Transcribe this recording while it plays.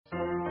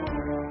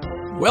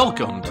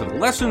Welcome to the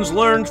Lessons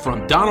Learned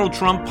from Donald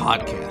Trump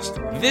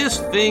podcast. This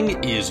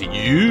thing is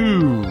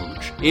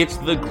huge. It's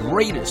the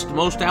greatest,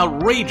 most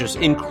outrageous,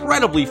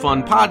 incredibly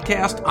fun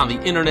podcast on the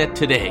internet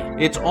today.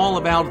 It's all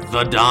about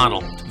the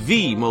Donald,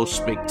 the most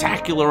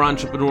spectacular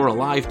entrepreneur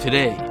alive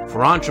today,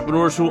 for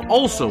entrepreneurs who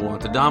also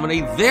want to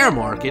dominate their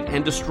market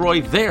and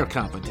destroy their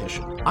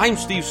competition. I'm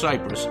Steve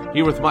Cypress,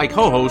 here with my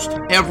co-host,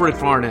 Everett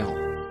Farnell.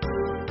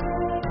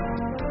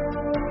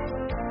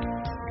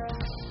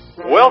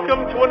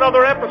 Welcome to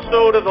another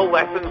episode of the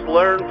Lessons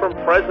Learned from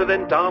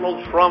President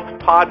Donald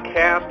Trump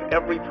podcast.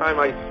 Every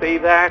time I say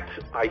that,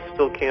 I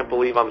still can't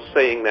believe I'm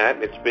saying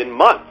that. It's been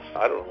months.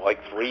 I don't know, like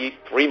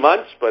three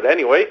months. But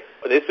anyway,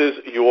 this is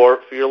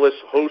your fearless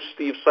host,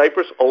 Steve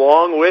Cypress,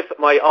 along with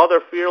my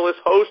other fearless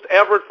host,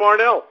 Everett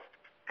Farnell.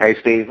 Hey,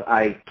 Steve,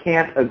 I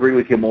can't agree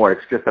with you more.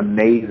 It's just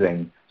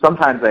amazing.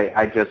 Sometimes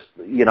I just,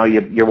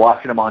 you're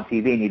watching him on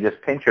TV and you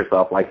just pinch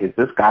yourself like, is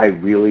this guy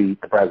really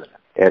the president?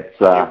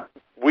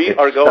 We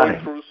are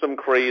going through some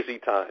crazy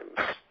times.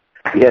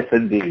 Yes,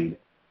 indeed.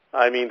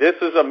 I mean, this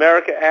is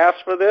America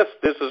asked for this.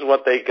 This is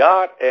what they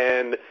got.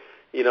 And,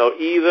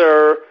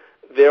 either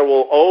there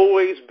will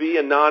always be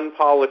a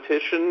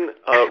non-politician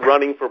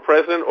running for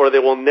president, or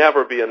there will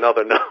never be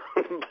another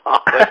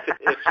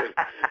non-politician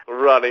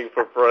running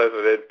for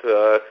president.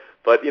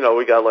 But,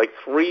 we got like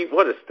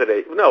what is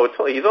today? No,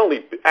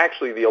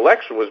 the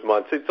election was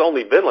months. It's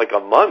only been like a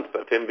month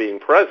of him being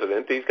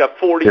president. He's got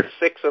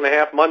 46 and a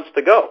half months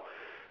to go.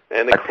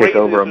 And the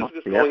craziness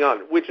is just going on,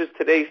 which is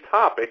today's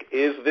topic,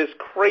 is this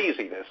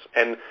craziness.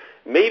 And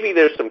maybe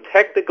there's some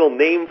technical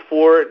name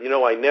for it.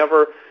 I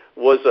never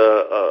was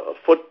a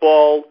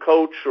football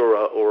coach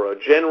or a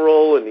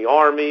general in the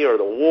Army or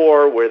the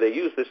war where they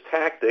use this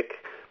tactic.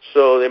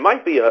 So there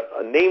might be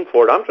a name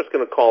for it. I'm just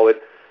going to call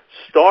it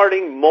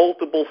starting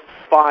multiple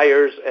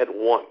fires at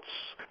once,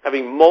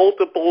 having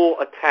multiple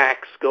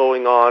attacks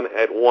going on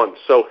at once.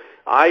 So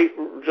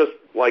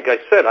like I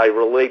said, I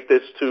relate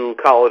this to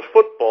college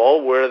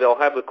football where they'll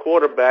have the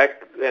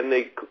quarterback and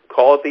they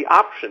call it the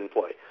option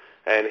play.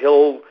 And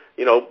he'll,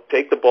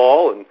 take the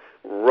ball and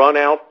run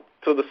out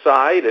to the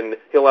side, and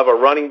he'll have a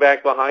running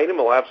back behind him.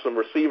 He'll have some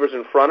receivers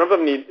in front of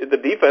him. The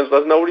defense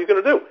doesn't know what he's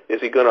going to do.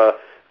 Is he going to,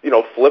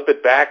 flip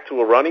it back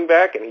to a running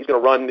back and he's going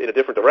to run in a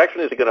different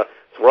direction? Is he going to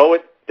throw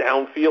it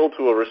downfield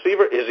to a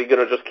receiver? Is he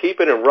going to just keep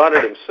it and run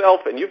it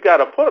himself? And you've got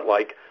to put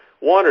like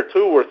one or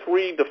two or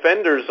three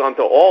defenders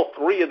onto all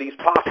three of these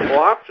possible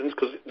options,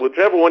 because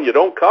whichever one you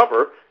don't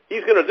cover,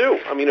 he's going to do.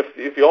 I mean,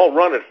 if you all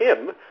run at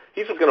him,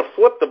 he's just going to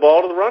flip the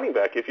ball to the running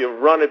back. If you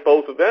run at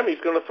both of them,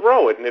 he's going to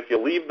throw it. And if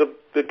you leave the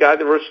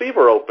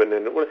receiver open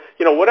and,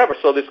 whatever.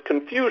 So there's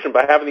confusion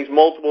by having these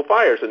multiple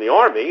fires. In the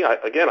Army,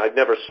 I've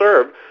never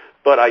served,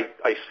 but I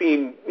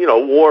seen,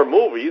 war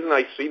movies, and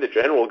I see the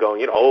general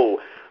going,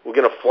 we're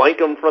going to flank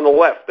them from the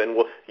left, and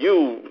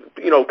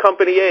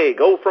Company A,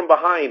 go from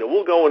behind, and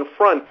we'll go in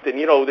front, and,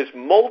 there's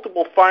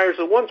multiple fires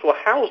at once. Well,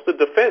 how's the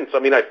defense? I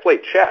mean, I've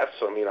played chess.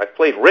 I mean, I've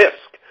played Risk.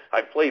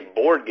 I've played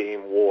board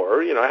game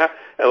war,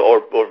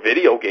 or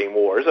video game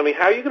wars. I mean,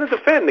 how are you going to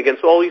defend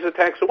against all these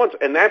attacks at once?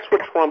 And that's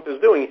what Trump is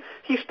doing.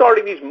 He's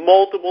starting these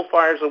multiple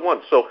fires at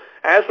once. So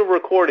as we're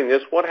recording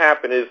this, what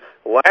happened is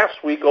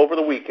last week over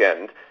the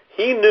weekend,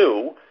 he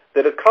knew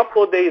that a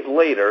couple of days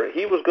later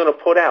he was going to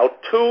put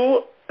out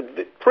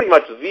pretty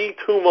much the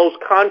two most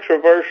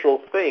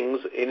controversial things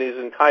in his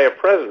entire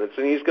presidency,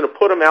 and he's going to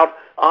put them out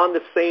on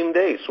the same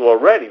day. So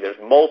already there's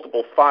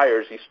multiple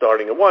fires he's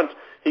starting at once.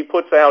 He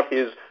puts out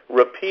his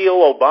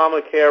repeal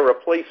Obamacare,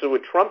 replace it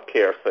with Trump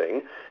Care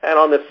thing, and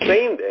on the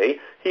same day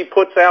he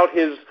puts out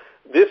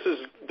this is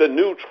the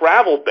new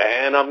travel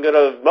ban,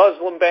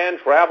 Muslim ban,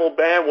 travel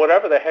ban,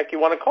 whatever the heck you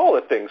want to call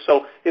it thing.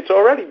 So it's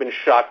already been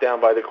shot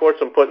down by the courts.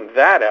 I'm putting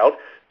that out.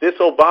 This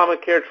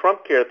Obamacare,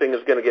 Trump Care thing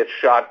is going to get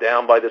shot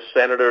down by the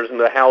senators and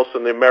the House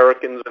and the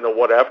Americans and the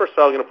whatever,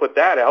 so I'm going to put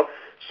that out.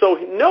 So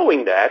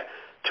knowing that,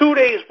 2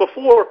 days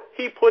before,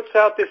 he puts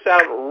out this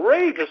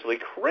outrageously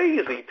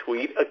crazy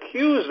tweet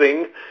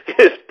accusing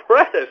his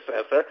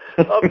predecessor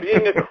of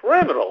being a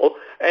criminal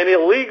and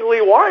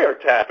illegally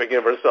wiretapping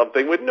him or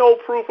something with no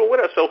proof or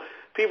whatever. So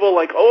people are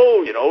like,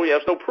 he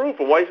has no proof,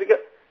 and why is he get?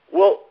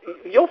 Well,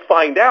 you'll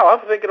find out.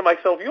 I'm thinking to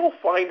myself, you'll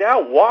find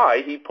out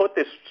why he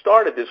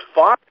started this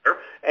fire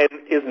and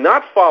is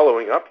not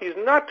following up. He's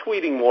not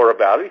tweeting more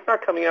about it. He's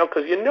not coming out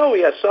because he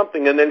has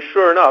something. And then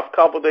sure enough, a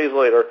couple of days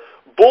later,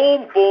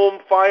 boom, boom,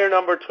 fire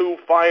number 2,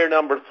 fire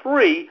number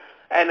 3.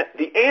 And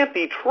the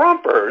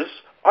anti-Trumpers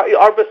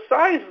are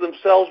besides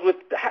themselves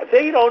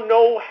they don't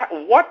know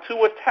what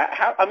to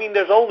attack. I mean,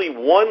 there's only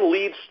one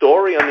lead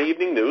story on the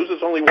evening news.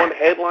 There's only one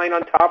headline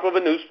on top of a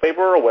newspaper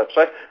or a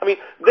website. I mean,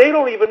 they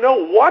don't even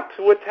know what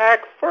to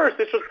attack first.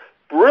 It's just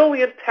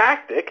brilliant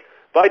tactic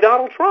by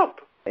Donald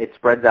Trump. It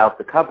spreads out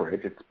the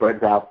coverage. It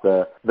spreads out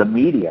the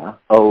media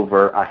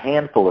over a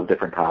handful of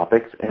different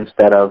topics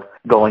instead of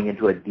going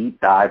into a deep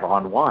dive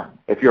on one.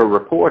 If you're a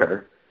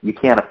reporter, You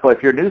can't afford,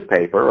 if you're a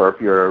newspaper or if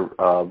you're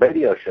a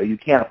radio show, you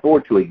can't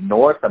afford to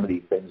ignore some of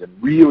these things and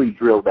really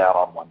drill down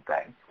on one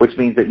thing, which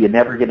means that you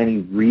never get any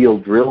real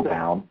drill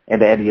down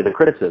into any of the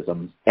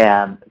criticisms.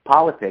 And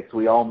politics,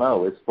 we all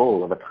know, is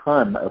full of a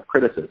ton of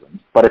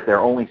criticisms. But if they're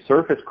only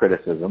surface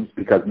criticisms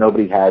because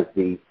nobody has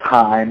the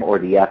time or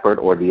the effort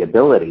or the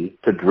ability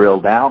to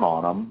drill down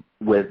on them,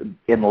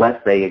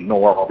 unless they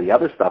ignore all the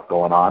other stuff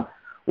going on,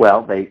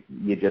 well,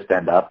 you just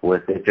end up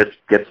with it just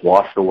gets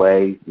washed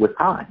away with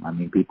time. I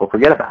mean, people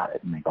forget about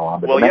it and they go on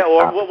to the next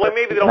topic. Well,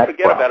 maybe they don't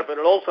forget about it, but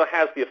it also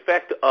has the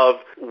effect of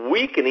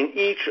weakening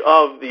each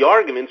of the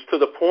arguments to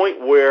the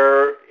point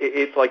where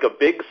it's like a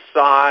big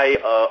sigh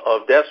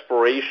of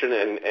desperation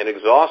and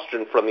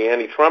exhaustion from the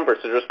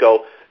anti-Trumpers to just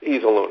go,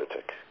 he's a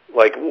lunatic.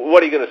 Like,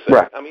 what are you going to say?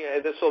 Right. I mean,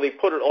 so they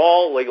put it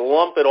all, like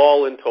lump it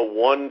all into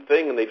one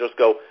thing, and they just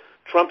go,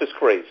 Trump is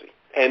crazy.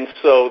 And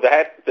so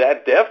that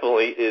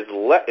definitely is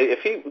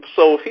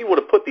if he would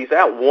have put these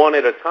out one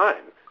at a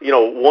time,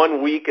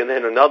 1 week and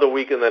then another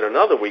week and then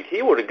another week,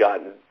 he would have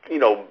gotten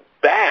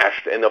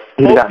bashed, and the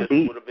focus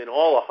would have been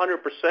all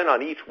 100%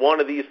 on each one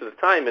of these at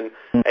a time,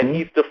 and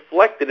he's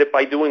deflected it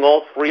by doing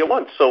all three at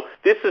once. So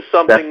this is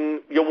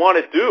something you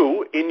want to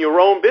do in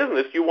your own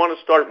business. You want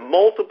to start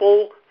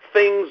multiple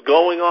things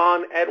going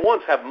on at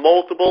once, have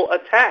multiple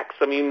attacks.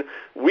 I mean,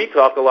 we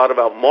talk a lot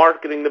about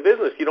marketing the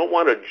business. You don't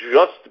want to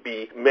just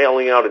be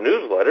mailing out a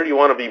newsletter. You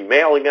want to be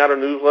mailing out a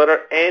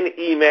newsletter and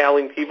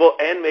emailing people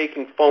and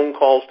making phone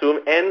calls to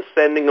them and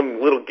sending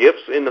them little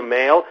gifts in the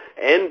mail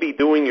and be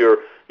doing your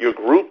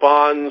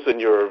Groupons and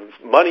your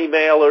money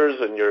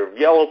mailers and your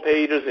yellow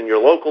pages and your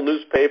local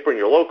newspaper and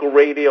your local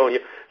radio. And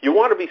you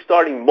want to be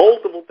starting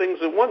multiple things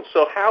at once.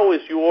 So how is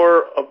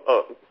your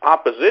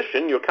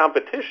opposition, your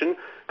competition,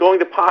 going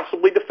to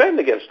possibly defend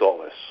against all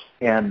this?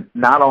 And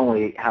not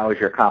only how is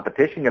your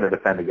competition going to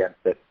defend against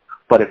it,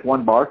 but if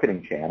one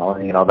marketing channel,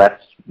 and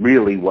that's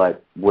really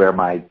where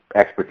my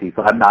expertise,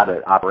 I'm not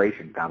an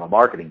operations guy, I'm a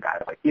marketing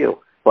guy like you,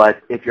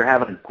 but if you're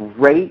having a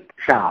great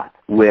shot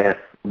with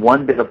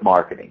one bit of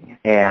marketing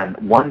and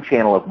one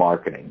channel of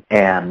marketing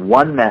and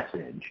one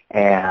message,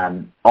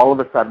 and all of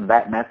a sudden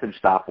that message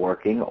stops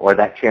working or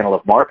that channel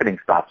of marketing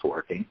stops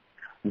working,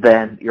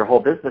 then your whole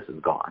business is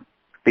gone.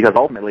 Because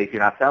ultimately, if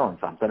you're not selling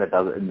something,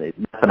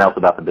 nothing else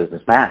about the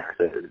business matters.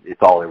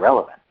 It's all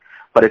irrelevant.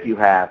 But if you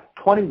have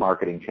 20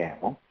 marketing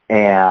channels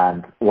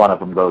and one of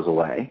them goes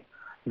away,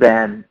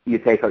 then you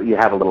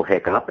have a little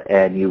hiccup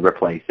and you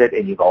replace it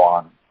and you go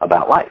on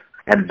about life.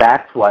 And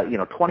that's what,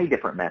 20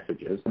 different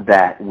messages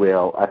that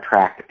will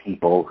attract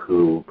people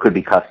who could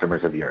be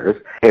customers of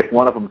yours. If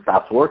one of them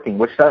stops working,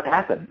 which does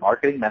happen,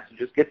 marketing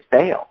messages get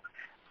stale.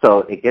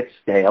 So it gets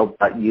stale,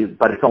 but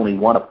it's only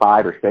one of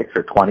 5 or 6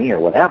 or 20 or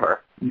whatever.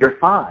 You're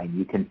fine.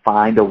 You can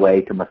find a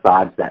way to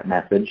massage that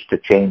message, to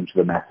change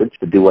the message,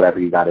 to do whatever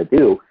you got to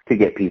do to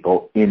get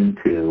people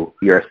into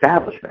your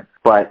establishment.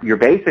 But you're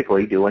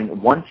basically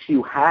doing, once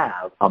you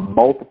have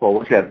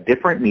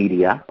different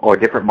media or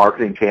different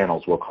marketing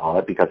channels, we'll call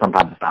it, because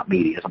sometimes it's not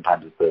media,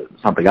 sometimes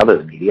it's something other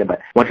than media, but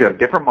once you have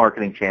different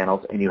marketing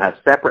channels and you have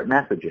separate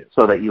messages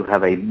so that you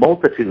have a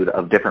multitude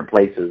of different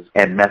places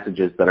and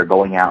messages that are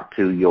going out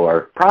to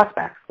your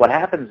prospects, what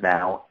happens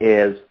now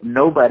is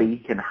nobody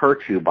can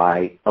hurt you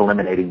by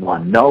eliminating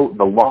one. No,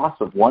 the loss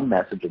of one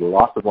message or the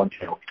loss of one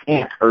channel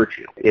can't hurt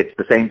you. It's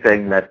the same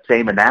thing, that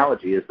same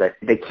analogy is that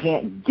they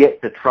can't get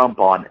to Trump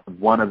on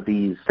one of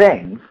these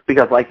things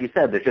because, like you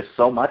said, there's just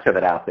so much of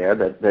it out there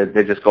that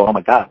they just go, oh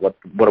my God, what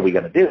are we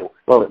going to do?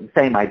 Well,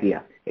 same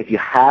idea. If you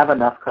have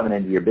enough coming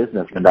into your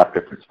business from enough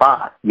different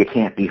spots, you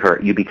can't be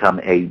hurt. You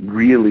become a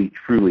really,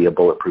 truly a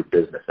bulletproof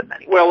business in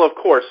many ways. Well, of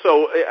course.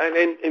 So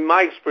in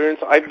my experience,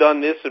 I've done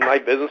this in my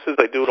businesses.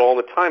 I do it all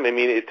the time. I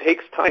mean, it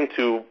takes time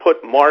to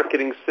put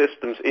marketing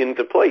systems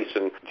into place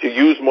and to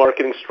use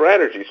marketing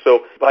strategies.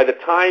 So by the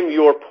time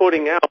you're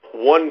putting out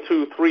 1,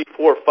 2, 3,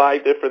 4,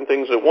 5 different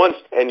things at once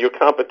and your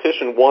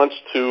competition wants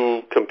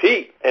to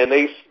compete and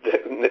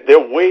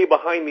they're way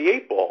behind the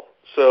 8 ball.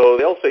 So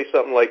they'll say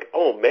something like,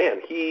 oh,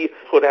 man, he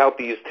put out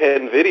these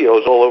 10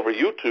 videos all over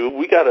YouTube.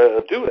 We got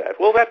to do that.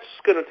 Well, that's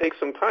going to take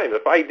some time.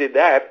 If I did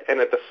that and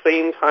at the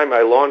same time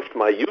I launched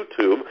my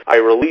YouTube, I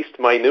released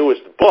my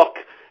newest book,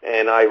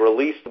 and I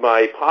released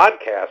my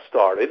podcast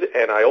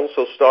and I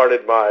also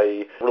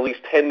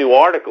released 10 new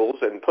articles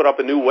and put up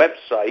a new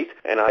website,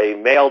 and I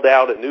mailed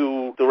out a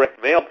new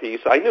direct mail piece.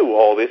 I knew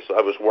all this.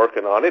 I was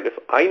working on it. If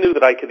I knew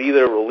that I could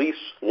either release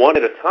one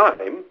at a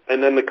time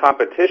and then the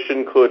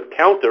competition could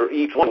counter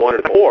each one at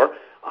a time, or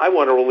I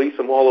want to release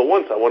them all at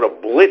once. I want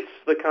to blitz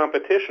the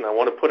competition. I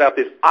want to put out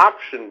this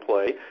option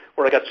play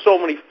where I got so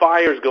many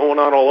fires going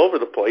on all over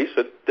the place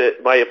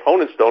that my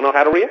opponents don't know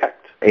how to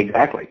react.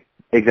 Exactly.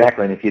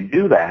 And if you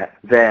do that,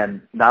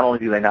 then not only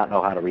do they not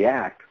know how to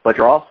react, but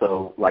you're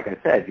also, like I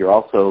said, you're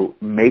also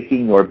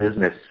making your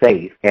business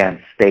safe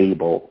and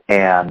stable,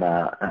 and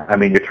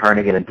you're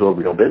turning it into a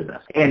real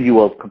business. And you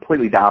will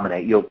completely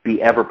dominate. You'll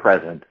be ever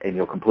present, and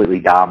you'll completely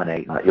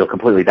dominate.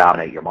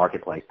 Your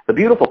marketplace. The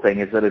beautiful thing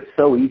is that it's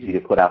so easy to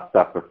put out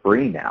stuff for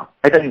free now.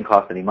 It doesn't even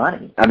cost any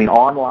money. I mean,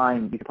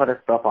 online, you can put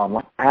stuff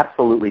online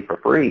absolutely for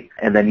free,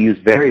 and then use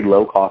very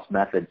low-cost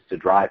methods to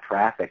drive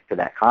traffic to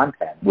that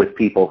content with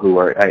people who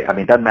are,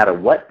 it doesn't matter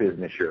what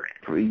business you're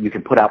in. You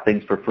can put out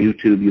things for free.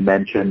 YouTube, you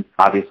mentioned.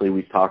 Obviously,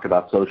 we've talked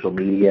about social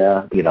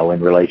media,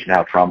 in relation to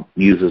how Trump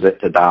uses it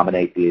to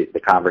dominate the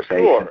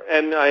conversation. Sure,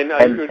 and I know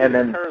you're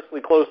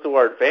perilously close to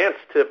our advanced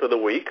tip of the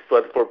week,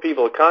 but for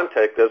people to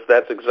contact us,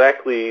 that's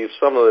exactly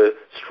some of the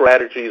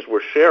strategies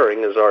we're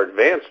sharing as our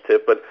advanced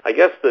tip. But I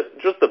guess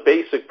just the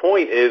basic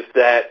point is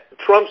that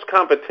Trump's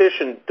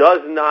competition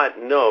does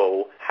not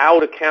know how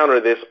to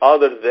counter this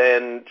other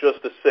than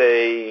just to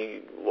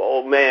say,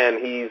 oh man,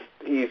 he's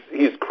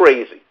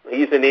crazy.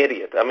 He's an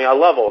idiot. I mean, I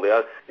love all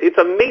that. It's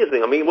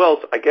amazing. I mean,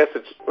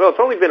 it's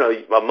only been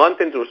a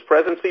month into his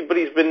presidency, but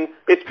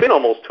it's been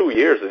almost 2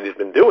 years that he's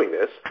been doing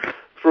this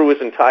through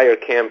his entire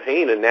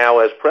campaign and now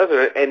as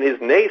president, and his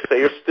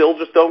naysayers still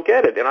just don't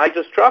get it. And I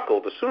just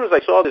chuckled. As soon as I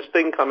saw this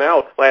thing come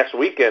out last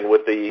weekend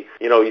with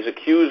he's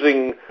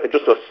accusing,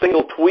 just a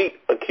single tweet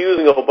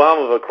accusing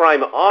Obama of a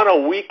crime on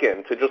a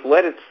weekend, to just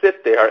let it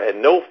sit there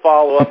and no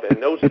follow-up and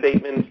no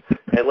statements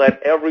and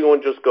let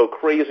everyone just go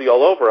crazy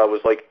all over, I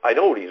was like, I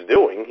know what he's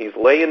doing. He's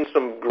laying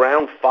some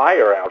ground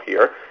fire out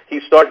here.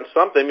 He's starting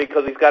something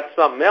because he's got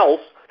something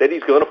else that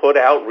he's going to put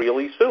out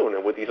really soon.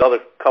 And with these other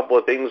couple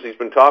of things he's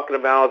been talking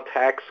about,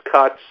 tax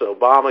cuts,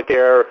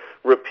 Obamacare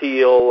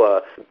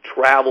repeal,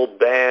 travel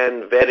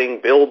ban,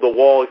 vetting, build the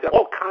wall, he's got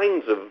all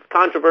kinds of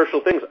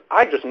controversial things.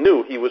 I just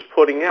knew he was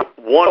putting out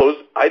one of those.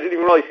 I didn't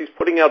even realize he's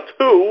putting out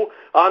two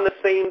on the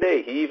same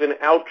day. He even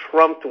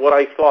out-Trumped what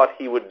I thought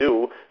he would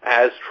do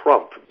as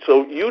Trump.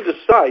 So you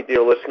decide,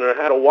 dear listener,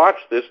 how to watch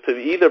this, to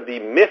either be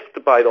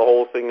miffed by the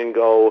whole thing and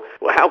go,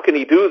 well, how can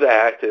he do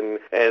that? And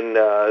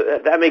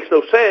that makes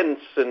no sense.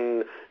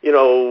 And,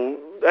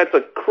 that's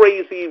a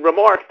crazy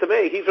remark to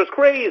make. He's just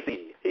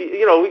crazy.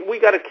 We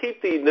got to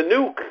keep the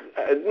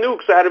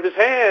nukes out of his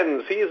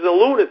hands. He's a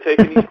lunatic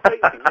and he's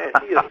crazy, man.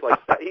 He is like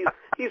that.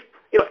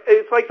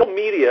 It's like the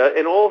media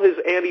and all his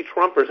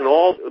anti-Trumpers and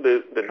all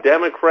the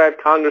Democrat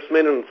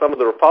congressmen and some of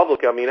the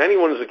Republicans. I mean,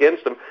 anyone who's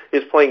against him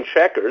is playing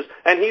checkers,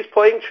 and he's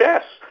playing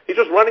chess. He's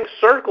just running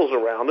circles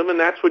around him, and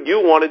that's what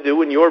you want to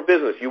do in your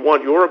business. You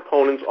want your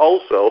opponents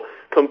also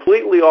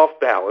completely off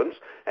balance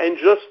and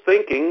just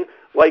thinking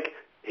like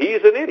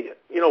he's an idiot.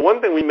 One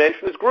thing we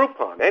mentioned is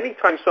Groupon.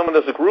 Anytime someone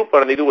does a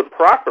Groupon and they do it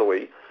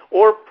properly,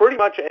 or pretty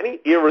much any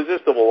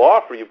irresistible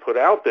offer you put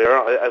out there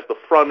as the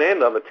front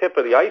end on the tip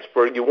of the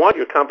iceberg, you want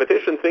your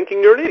competition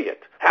thinking you're an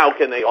idiot. How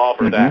can they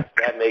offer that?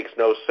 That makes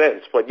no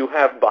sense. But you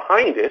have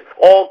behind it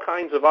all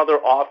kinds of other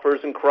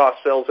offers and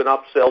cross-sells and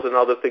upsells and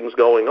other things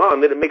going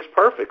on that it makes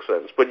perfect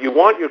sense. But you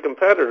want your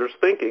competitors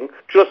thinking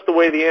just the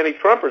way the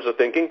anti-Trumpers are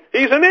thinking,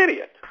 he's an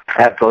idiot.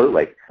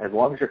 Absolutely. As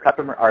long as your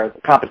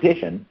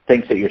competition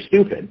thinks that you're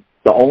stupid,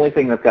 the only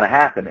thing that's going to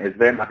happen is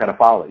they're not going to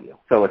follow you.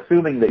 So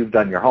assuming that you've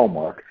done your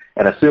homework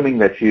and assuming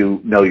that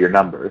you know your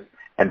numbers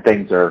and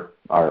things are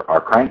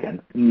cranking,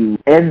 you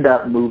end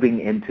up moving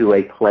into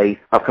a place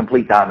of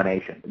complete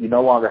domination. You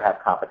no longer have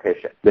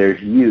competition.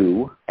 There's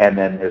you, and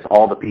then there's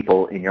all the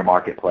people in your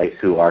marketplace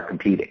who are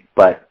competing.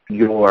 But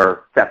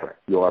you're separate.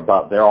 You're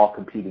above. They're all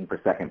competing for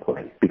second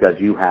place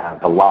because you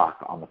have a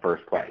lock on the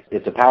first place.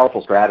 It's a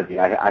powerful strategy.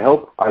 I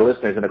hope our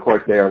listeners, and of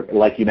course,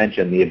 like you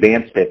mentioned, the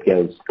advanced tip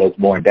goes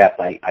more in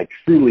depth. I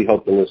truly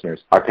hope the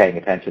listeners are paying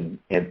attention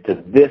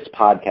to this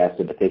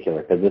podcast in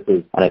particular, because this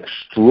is an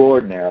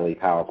extraordinarily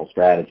powerful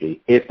strategy.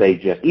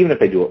 Even if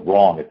they do it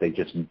wrong, if they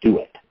just do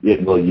it,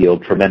 it will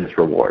yield tremendous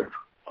rewards.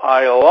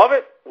 I love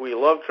it. We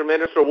love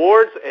tremendous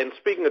rewards. And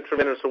speaking of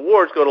tremendous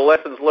rewards, go to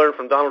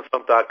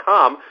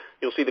lessonslearnedfromdonaldtrump.com.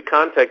 You'll see the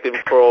contact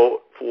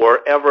info for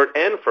Everett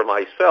and for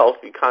myself.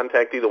 You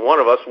contact either one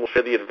of us, and we'll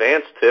share the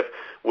advanced tip,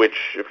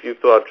 which, if you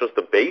thought just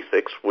the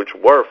basics, which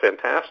were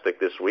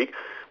fantastic this week,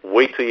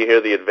 wait till you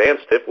hear the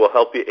advanced tip. We'll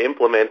help you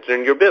implement it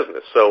in your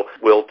business. So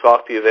we'll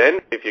talk to you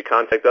then if you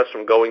contact us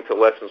from going to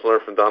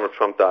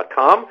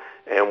lessonslearnedfromdonaldtrump.com.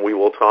 And we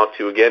will talk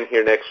to you again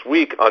here next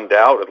week,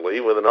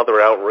 undoubtedly, with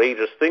another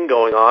outrageous thing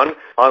going on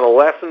the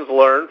Lessons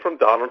Learned from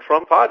Donald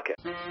Trump podcast.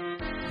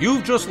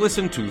 You've just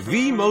listened to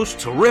the most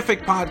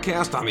terrific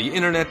podcast on the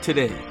internet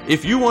today.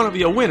 If you want to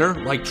be a winner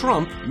like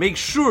Trump, make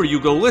sure you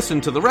go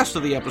listen to the rest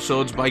of the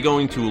episodes by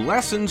going to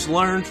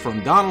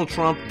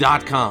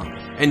lessonslearnedfromdonaldtrump.com.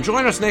 And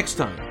join us next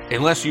time.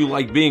 Unless you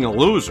like being a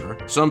loser.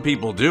 Some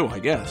people do, I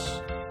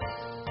guess.